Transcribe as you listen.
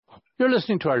You're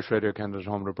listening to Irish Radio Canada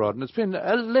Home and Abroad, and it's been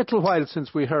a little while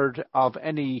since we heard of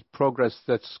any progress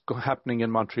that's happening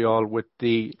in Montreal with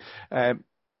the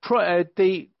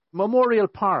Memorial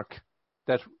Park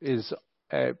that is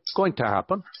going to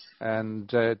happen, and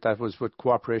that was with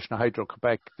cooperation of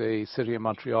Hydro-Quebec, the City of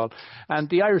Montreal, and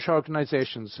the Irish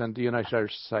organisations and the United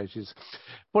Irish Societies.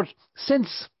 But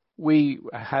since we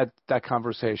had that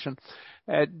conversation,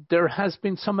 there has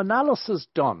been some analysis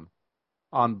done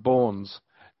on bones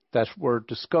that were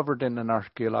discovered in an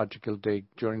archaeological dig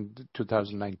during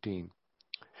 2019.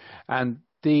 And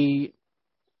the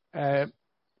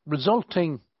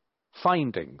resulting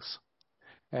findings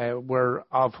were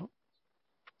of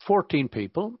 14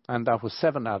 people, and that was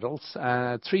 7 adults,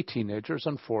 3 teenagers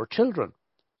and 4 children.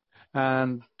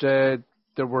 And there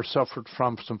were suffered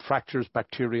from some fractures,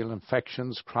 bacterial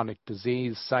infections, chronic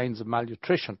disease, signs of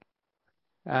malnutrition.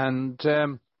 And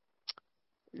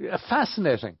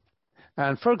fascinating.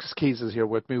 And Fergus Keys is here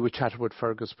with me. We chatted with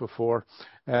Fergus before.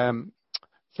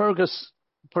 Fergus,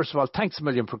 first of all, thanks a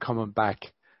million for coming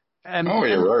back.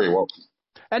 You're very welcome.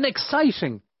 An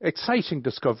exciting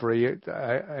discovery,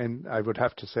 and I would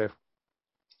have to say.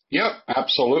 Yep,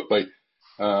 absolutely.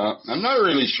 I'm not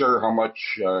really sure how much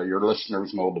your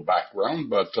listeners know the background,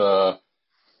 but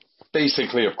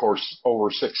basically, of course,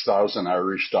 over 6,000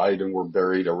 Irish died and were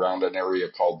buried around an area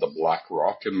called the Black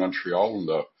Rock in Montreal, on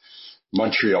the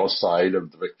Montreal side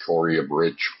of the Victoria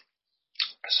Bridge.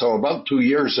 So about 2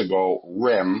 years ago,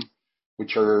 REM,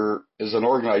 which is an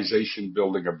organization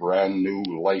building a brand new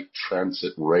light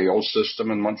transit rail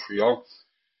system in Montreal,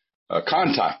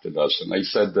 contacted us, and they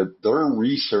said that their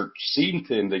research seemed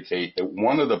to indicate that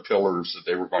one of the pillars that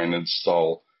they were going to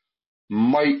install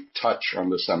might touch on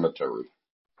the cemetery.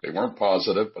 They weren't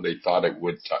positive, but they thought it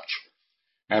would touch,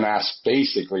 and asked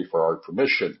basically for our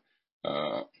permission.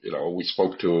 We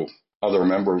spoke to other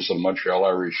members of the Montreal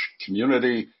Irish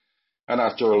community, and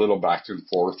after a little back and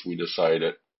forth, we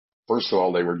decided, first of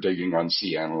all, they were digging on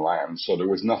CN land, so there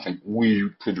was nothing we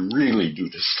could really do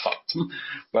to stop them,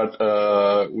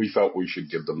 but we felt we should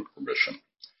give them permission.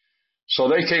 So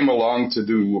they came along to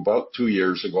do about 2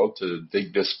 years ago to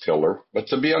dig this pillar, but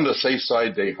to be on the safe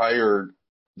side, they hired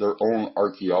their own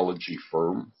archaeology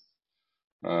firm.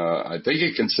 I think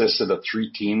it consisted of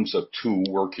 3 teams of 2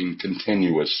 working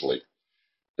continuously.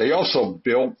 They also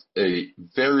built a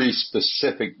very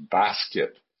specific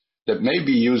basket that may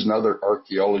be used in other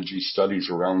archaeology studies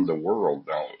around the world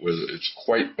now. It's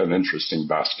quite an interesting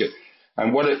basket.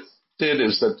 And what it did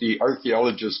is that the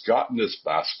archaeologists got in this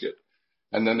basket,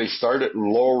 and then they started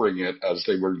lowering it as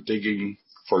they were digging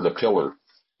for the pillar.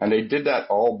 And they did that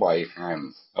all by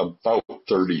hand, about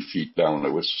 30 feet down.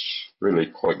 It was really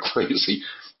quite crazy.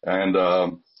 And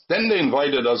then they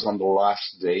invited us on the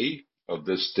last day of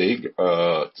this dig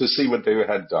to see what they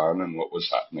had done and what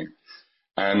was happening.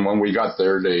 And when we got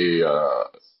there, they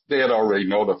had already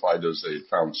notified us they had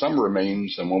found some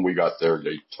remains, and when we got there,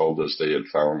 they told us they had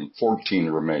found 14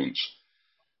 remains.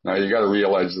 Now, you got to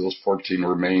realize those 14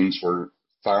 remains were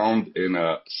found in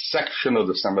a section of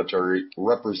the cemetery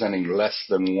representing less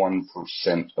than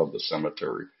 1% of the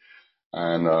cemetery.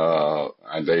 And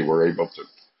they were able to...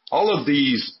 All of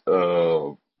these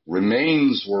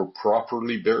remains were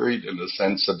properly buried in the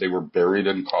sense that they were buried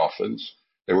in coffins.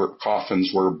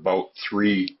 Coffins were about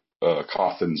 3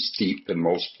 coffins deep in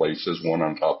most places, one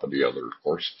on top of the other, of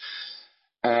course.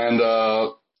 And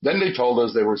then they told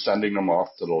us they were sending them off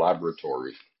to the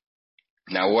laboratory.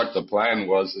 Now, what the plan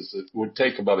was is it would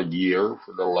take about a year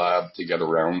for the lab to get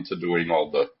around to doing all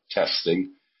the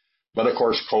testing. But, of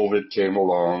course, COVID came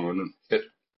along and hit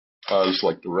us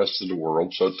like the rest of the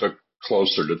world, so it took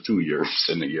closer to 2 years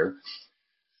than a year.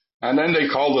 And then they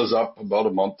called us up about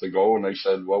a month ago, and they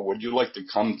said, well, would you like to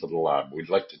come to the lab? We'd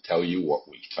like to tell you what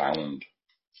we found.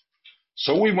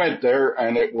 So we went there,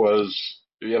 and it was,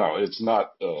 it's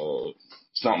not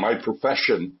my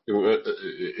profession,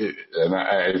 and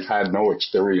I've had no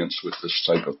experience with this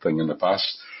type of thing in the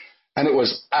past. And it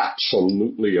was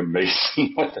absolutely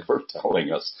amazing what they were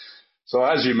telling us. So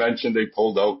as you mentioned, they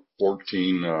pulled out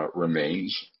 14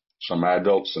 remains, some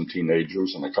adults and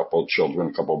teenagers, and a couple of children,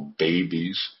 a couple of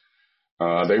babies.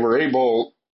 They were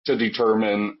able to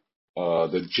determine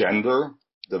the gender,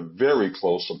 the very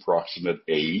close approximate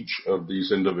age of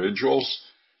these individuals,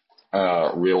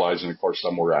 realizing, of course,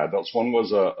 some were adults. One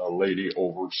was a lady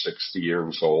over 60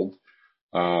 years old.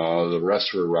 The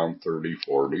rest were around 30,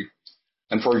 40.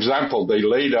 And, for example, they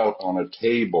laid out on a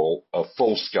table a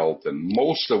full skeleton.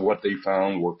 Most of what they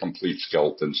found were complete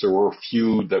skeletons. There were a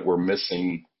few that were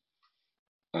missing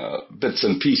bits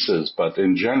and pieces, but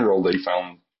in general they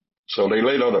found... So they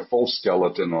laid out a full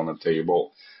skeleton on a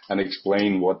table and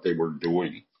explained what they were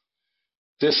doing.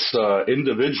 this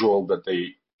individual that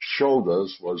they showed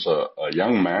us was a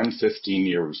young man, 15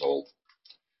 years old.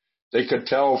 They could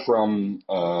tell from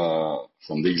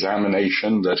the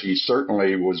examination that he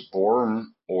certainly was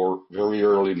born or very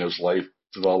early in his life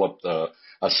developed a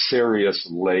serious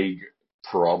leg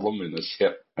problem in his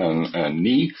hip and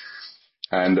knee,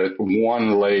 and that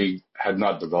one leg had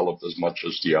not developed as much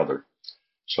as the other.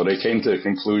 So they came to the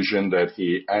conclusion that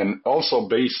and also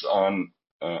based on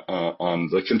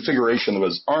the configuration of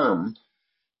his arm,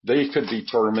 they could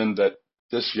determine that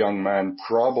this young man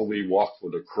probably walked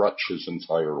with a crutch his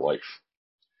entire life.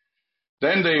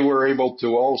 Then they were able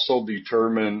to also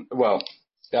determine, well,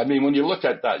 I mean, when you look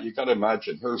at that, you got to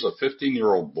imagine here's a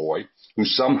 15-year-old boy who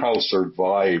somehow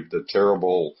survived the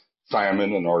terrible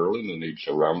famine in Ireland in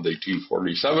around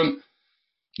 1847,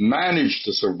 managed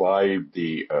to survive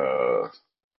the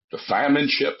famine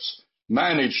ships,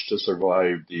 managed to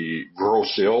survive the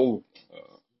gross ill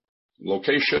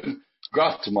location,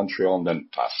 got to Montreal, and then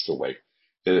passed away.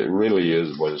 It really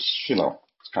was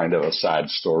kind of a sad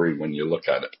story when you look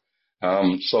at it.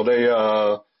 So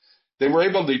they were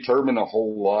able to determine a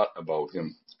whole lot about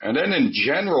him. And then in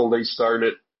general, they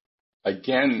started,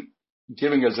 again,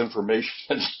 giving us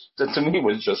information that to me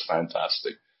was just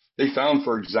fantastic. They found,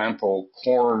 for example,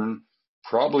 corn,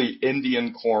 probably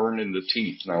Indian corn in the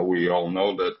teeth. Now, we all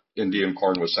know that Indian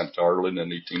corn was sent to Ireland in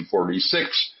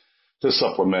 1846 to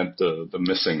supplement the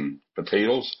missing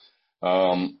potatoes.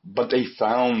 But they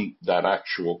found that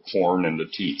actual corn in the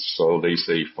teeth. So they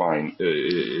say, fine,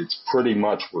 it's pretty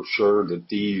much for sure that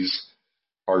these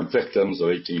are victims of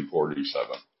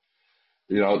 1847.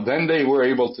 Then they were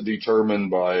able to determine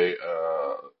by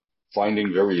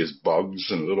finding various bugs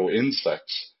and little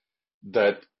insects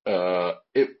that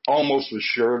it almost was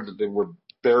sure that they were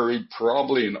buried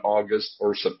probably in August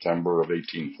or September of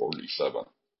 1847.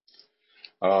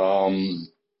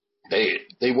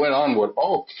 They went on with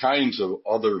all kinds of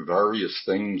other various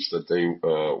things that they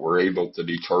were able to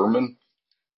determine.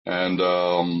 And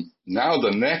now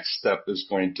the next step is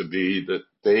going to be that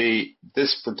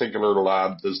this particular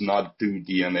lab does not do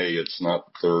DNA. It's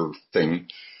not their thing.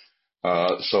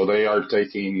 So they are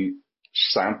taking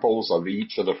samples of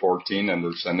each of the 14 and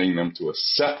they're sending them to a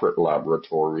separate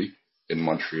laboratory in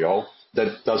Montreal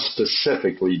that does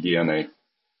specifically DNA.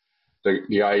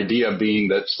 The idea being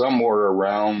that somewhere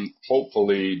around,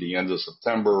 hopefully, the end of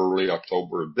September, early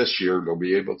October of this year, they'll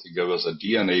be able to give us a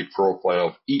DNA profile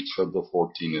of each of the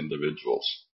 14 individuals.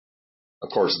 Of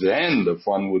course, then the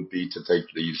fun would be to take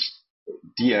these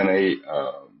DNA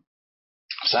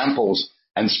samples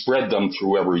and spread them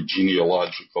through every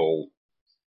genealogical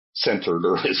center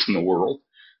there is in the world,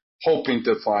 hoping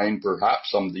to find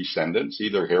perhaps some descendants,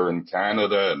 either here in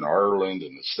Canada, in Ireland,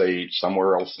 in the States,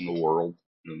 somewhere else in the world.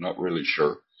 I'm not really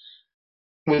sure.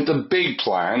 With the big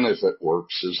plan, if it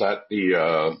works, is that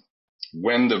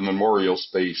when the memorial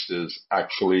space is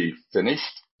actually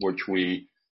finished, which we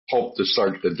hope to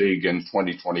start to dig in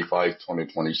 2025,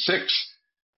 2026,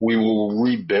 we will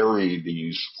rebury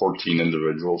these 14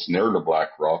 individuals near the Black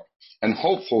Rock and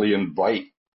hopefully invite,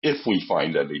 if we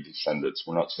find any descendants,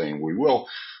 we're not saying we will,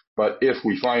 but if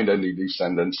we find any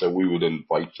descendants, that we would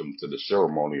invite them to the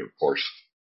ceremony, of course.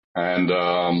 And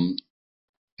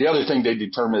the other thing they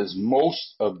determined is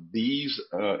most of these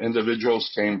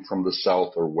individuals came from the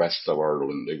south or west of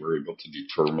Ireland. They were able to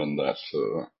determine that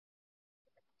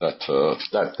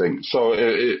thing. So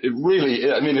it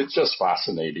really, I mean, it's just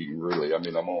fascinating, really. I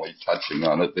mean, I'm only touching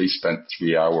on it. They spent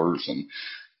 3 hours and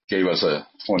gave us a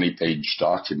 20-page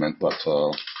document, but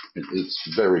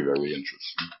it's very, very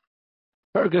interesting.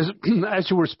 Fergus, as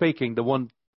you were speaking, the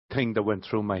one thing that went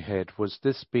through my head was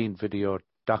this being video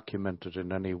documented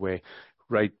in any way,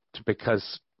 right?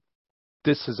 Because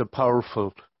this is a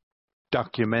powerful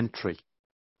documentary,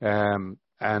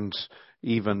 and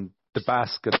even the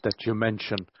basket that you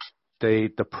mentioned,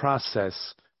 the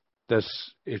process, that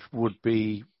it would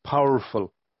be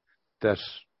powerful that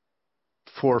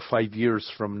 4 or 5 years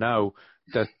from now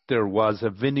that there was a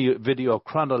video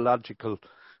chronological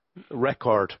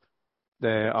record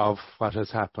of what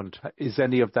has happened. Is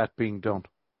any of that being done?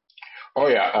 Oh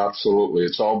yeah, absolutely.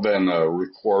 It's all been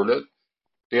recorded.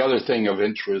 The other thing of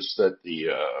interest that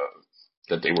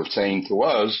that they were saying to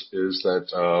us is that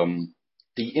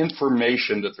the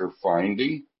information that they're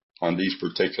finding on these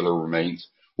particular remains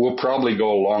will probably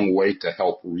go a long way to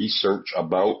help research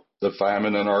about the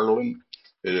famine in Ireland.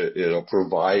 It'll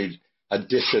provide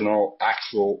additional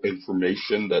actual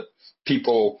information that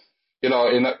people, in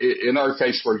our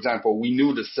case, for example, we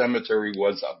knew the cemetery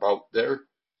was about there.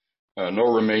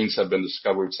 No remains have been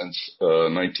discovered since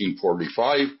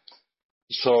 1945.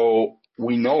 So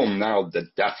we know now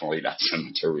that definitely that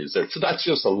cemetery is there. So that's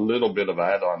just a little bit of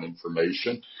add-on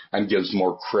information and gives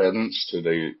more credence to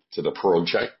the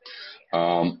project.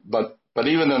 But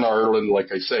even in Ireland,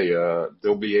 like I say,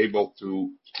 they'll be able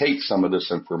to take some of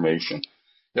this information.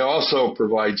 They also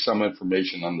provide some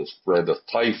information on the spread of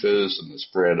typhus and the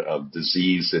spread of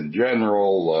disease in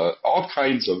general, all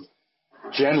kinds of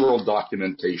general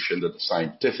documentation that the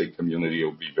scientific community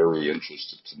will be very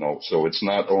interested to know. So it's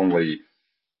not only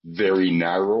very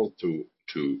narrow to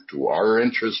our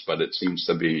interest, but it seems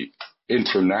to be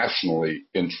internationally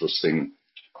interesting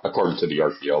according to the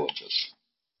archaeologists.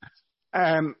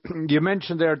 You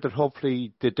mentioned there that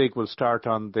hopefully the dig will start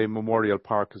on the Memorial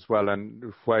Park as well.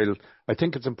 And while I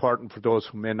think it's important for those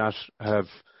who may not have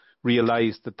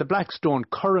realised that the Blackstone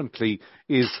currently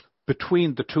is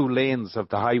between the two lanes of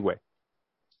the highway.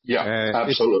 Yeah,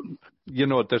 absolutely. You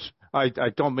know, that I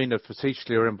don't mean it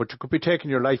facetiously, but you could be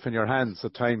taking your life in your hands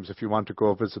at times if you want to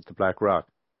go visit the Black Rock.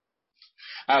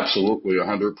 Absolutely,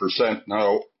 100%.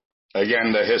 Now,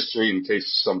 again, the history, in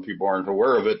case some people aren't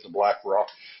aware of it, the Black Rock,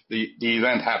 the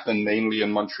event happened mainly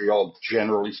in Montreal,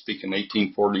 generally speaking,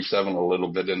 1847, a little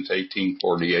bit into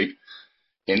 1848.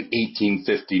 In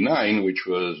 1859, which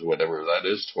was whatever that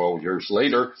is, 12 years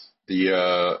later,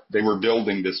 they were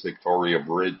building this Victoria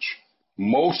Bridge.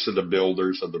 Most of the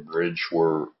builders of the bridge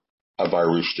were of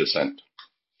Irish descent.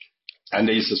 And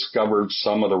they discovered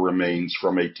some of the remains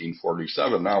from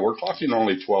 1847. Now, we're talking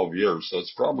only 12 years, so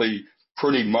it's probably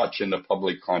pretty much in the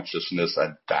public consciousness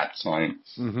at that time.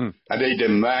 Mm-hmm. And they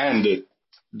demanded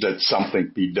that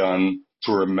something be done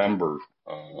to remember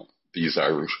these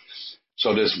Irish.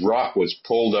 So this rock was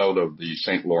pulled out of the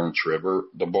St. Lawrence River.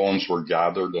 The bones were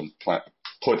gathered and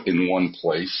put in one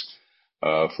place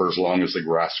for as long as the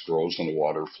grass grows and the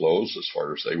water flows, as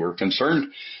far as they were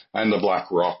concerned. And the Black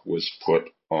Rock was put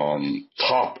on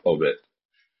top of it.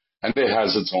 And it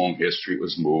has its own history. It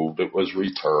was moved, it was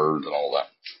returned, and all that.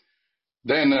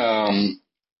 Then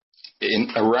in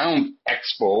around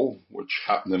Expo, which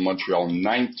happened in Montreal in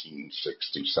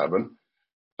 1967,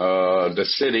 the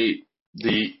city,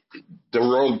 the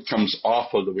road comes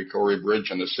off of the Victoria Bridge,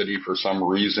 and the city, for some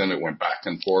reason, it went back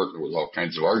and forth. There was all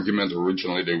kinds of argument.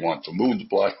 Originally, they wanted to move the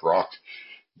Black Rock.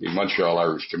 The Montreal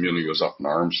Irish community was up in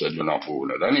arms, said, you're not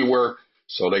moving it anywhere.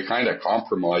 So they kind of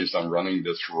compromised on running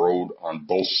this road on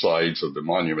both sides of the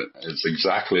monument. It's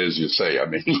exactly as you say. I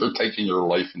mean, you're taking your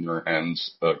life in your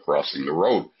hands crossing the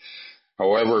road.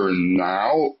 However,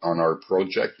 now on our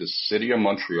project, the city of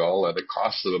Montreal, at a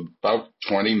cost of about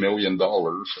 $20 million,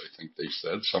 I think they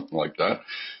said, something like that,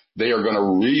 they are going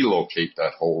to relocate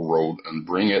that whole road and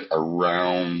bring it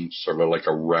around, sort of like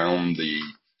around the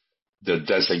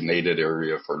designated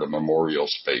area for the memorial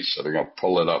space. So they're going to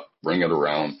pull it up, bring it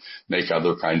around, make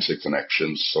other kinds of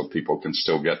connections so people can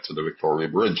still get to the Victoria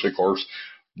Bridge, of course,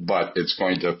 but it's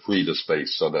going to free the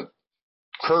space so that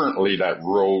currently that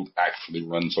road actually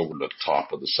runs over the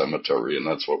top of the cemetery, and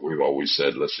that's what we've always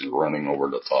said, listen, running over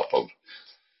the top of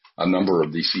a number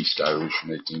of deceased Irish in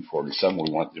 1847,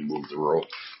 we want to move the road.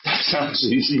 That sounds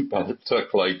easy, but it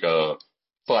took like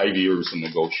 5 years of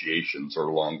negotiations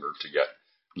or longer to get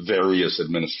various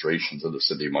administrations of the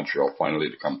city of Montreal finally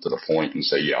to come to the point and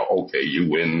say, yeah, okay,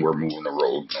 you win, we're moving the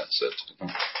road, that's it.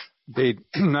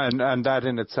 And that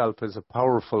in itself is a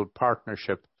powerful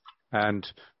partnership and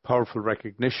powerful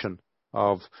recognition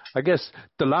of, I guess,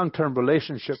 the long-term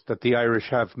relationship that the Irish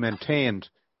have maintained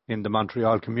in the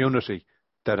Montreal community,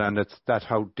 and it's that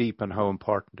how deep and how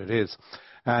important it is.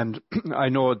 And I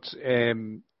know it's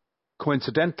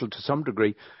coincidental to some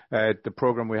degree. The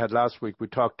program we had last week, we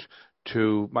talked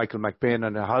to Michael McBain,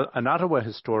 an Ottawa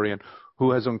historian,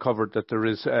 who has uncovered that there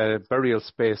is a burial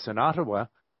space in Ottawa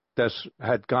that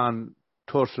had gone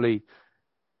totally,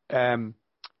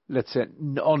 let's say,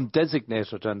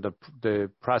 undesignated, and the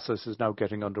process is now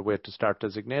getting underway to start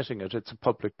designating it. It's a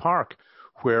public park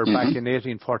where back in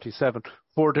 1847,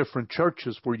 4 different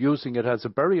churches were using it as a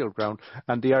burial ground,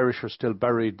 and the Irish are still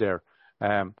buried there.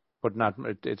 But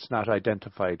it's not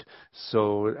identified.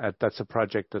 So that's a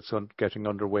project that's getting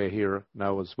underway here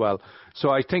now as well. So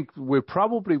I think we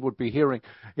probably would be hearing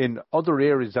in other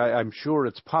areas, I'm sure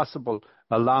it's possible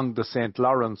along the St.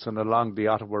 Lawrence and along the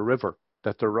Ottawa River,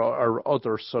 that there are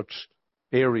other such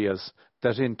areas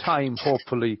that in time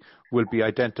hopefully will be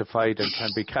identified and can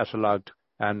be catalogued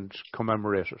and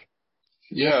commemorated.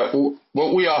 Yeah,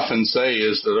 what we often say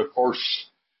is that, of course,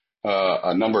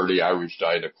 a number of the Irish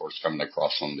died, of course, coming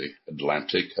across on the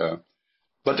Atlantic.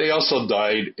 But they also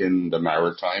died in the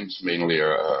Maritimes, mainly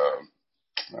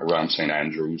around St.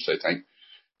 Andrews, I think.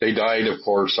 They died, of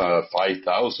course,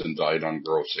 5,000 died on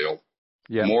Grosse Ile.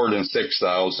 Yeah. More than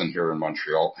 6,000 here in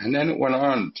Montreal. And then it went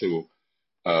on to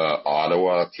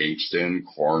Ottawa, Kingston,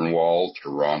 Cornwall,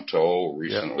 Toronto.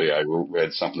 Recently, yeah. I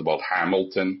read something about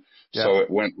Hamilton. Yeah. So it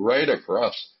went right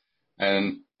across.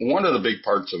 And one of the big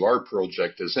parts of our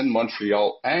project is in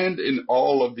Montreal and in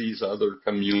all of these other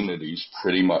communities,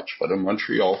 pretty much, but in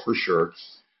Montreal for sure,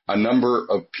 a number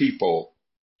of people,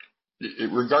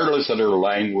 regardless of their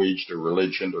language, their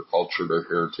religion, their culture, their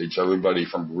heritage, everybody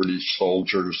from British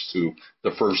soldiers to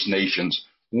the First Nations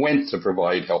went to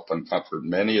provide help and comfort.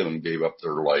 Many of them gave up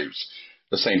their lives.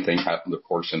 The same thing happened, of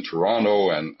course, in Toronto,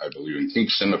 and I believe in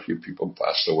Kingston, a few people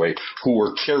passed away who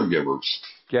were caregivers.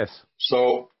 Yes.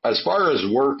 So as far as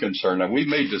we're concerned, and we've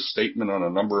made this statement on a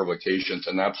number of occasions,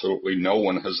 and absolutely no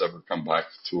one has ever come back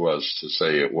to us to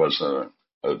say it was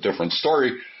a different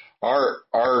story.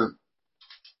 Our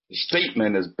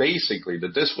statement is basically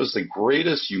that this was the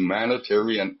greatest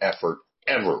humanitarian effort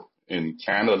ever in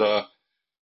Canada,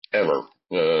 ever.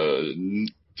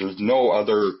 There's no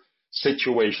other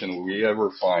situation we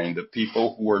ever find that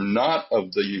people who were not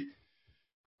of the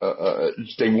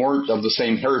they weren't of the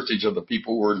same heritage of the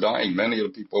people who were dying. Many of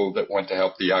the people that went to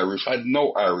help the Irish had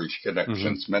no Irish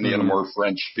connections. Mm-hmm. Many of them were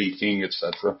French speaking,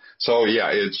 etc. So yeah,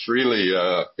 it's really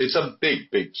it's a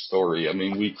big story. I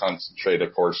mean, we concentrate,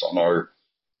 of course, on our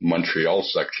Montreal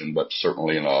section, but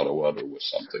certainly in Ottawa there was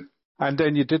something. And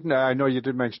then you didn't. I know you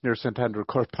did mention near St Andrew,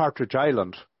 Partridge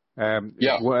Island.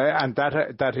 Yeah. And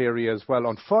that area as well.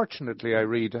 Unfortunately, I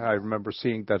remember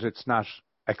seeing that it's not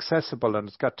accessible, and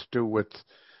it's got to do with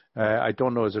I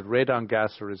don't know, is it radon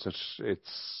gas or is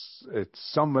it's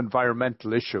some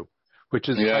environmental issue, which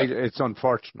is it's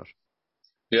unfortunate.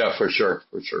 Yeah, for sure.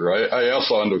 I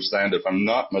also understand, if I'm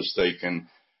not mistaken,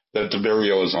 that the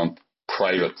burial is on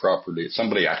private property.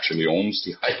 Somebody actually owns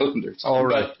the island or something. Oh,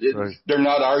 right, but they're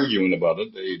not arguing about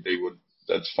it. They would.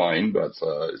 That's fine, but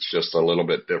it's just a little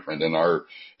bit different. In our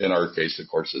case, of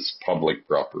course, it's public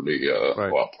property.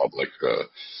 Well, public.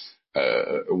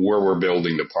 Where we're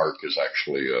building the park is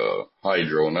actually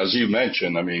hydro. And as you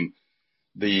mentioned, I mean,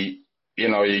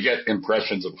 you get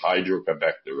impressions of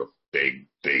Hydro-Quebec. They're a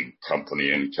big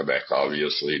company in Quebec,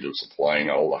 obviously. They're supplying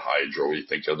all the hydro. You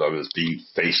think of them as being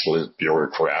faceless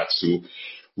bureaucrats who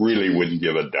really wouldn't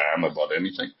give a damn about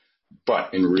anything.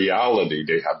 But in reality,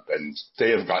 they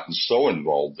have gotten so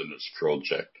involved in this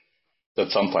project that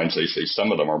sometimes they say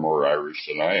some of them are more Irish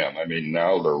than I am. I mean,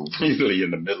 now they're really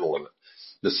in the middle of it.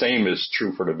 The same is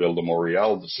true for the Ville de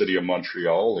Montréal, the city of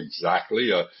Montreal,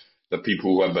 exactly. The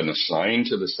people who have been assigned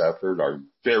to this effort are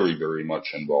very, very much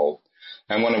involved.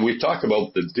 And when we talk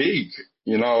about the dig,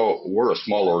 we're a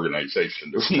small organization.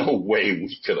 There's no way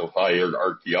we could have hired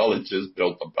archaeologists,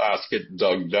 built a basket,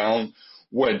 dug down,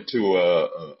 went to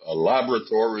a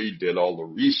laboratory, did all the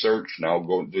research,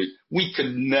 we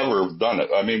could never have done it.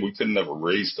 I mean, we could never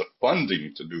raise the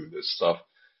funding to do this stuff.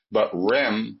 But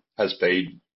REM has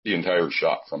paid the entire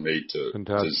shop from A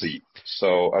to Z.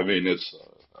 So, I mean, it's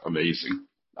amazing.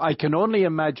 I can only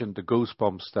imagine the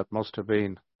goosebumps that must have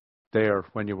been there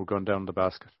when you were going down the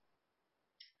basket.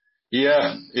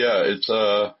 Yeah, it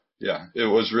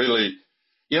was really,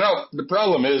 the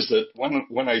problem is that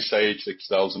when I say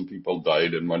 6,000 people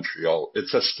died in Montreal,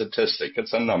 it's a statistic,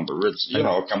 it's a number. It's,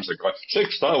 it comes across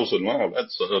 6,000, wow,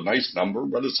 that's a nice number,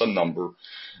 but it's a number.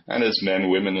 And it's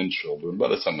men, women, and children,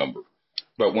 but it's a number.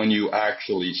 But when you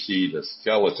actually see the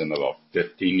skeleton of a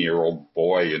 15-year-old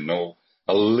boy and know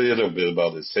a little bit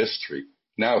about his history,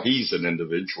 now he's an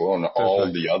individual, and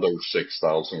all the other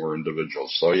 6,000 were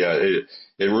individuals. So yeah,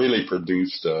 it really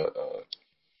produced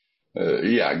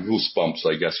goosebumps,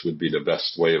 I guess, would be the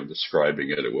best way of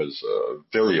describing it. It was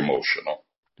very emotional.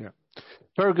 Yeah.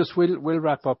 Fergus, we'll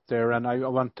wrap up there, and I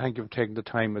want to thank you for taking the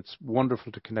time. It's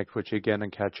wonderful to connect with you again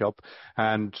and catch up,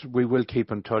 and we will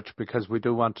keep in touch because we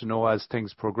do want to know as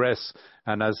things progress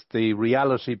and as the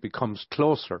reality becomes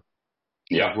closer.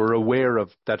 Yeah, we're aware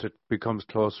of that it becomes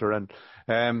closer, and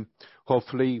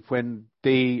hopefully when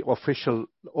the official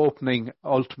opening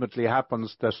ultimately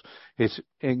happens, that it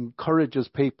encourages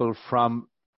people from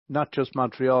not just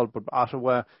Montreal but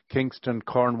Ottawa, Kingston,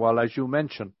 Cornwall, as you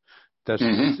mentioned, that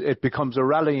it becomes a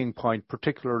rallying point,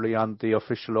 particularly on the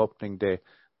official opening day,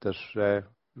 that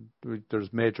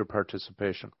there's major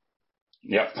participation.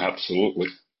 Yeah, absolutely.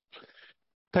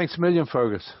 Thanks a million,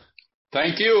 Fergus.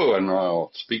 Thank you, and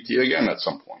I'll speak to you again at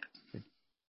some point.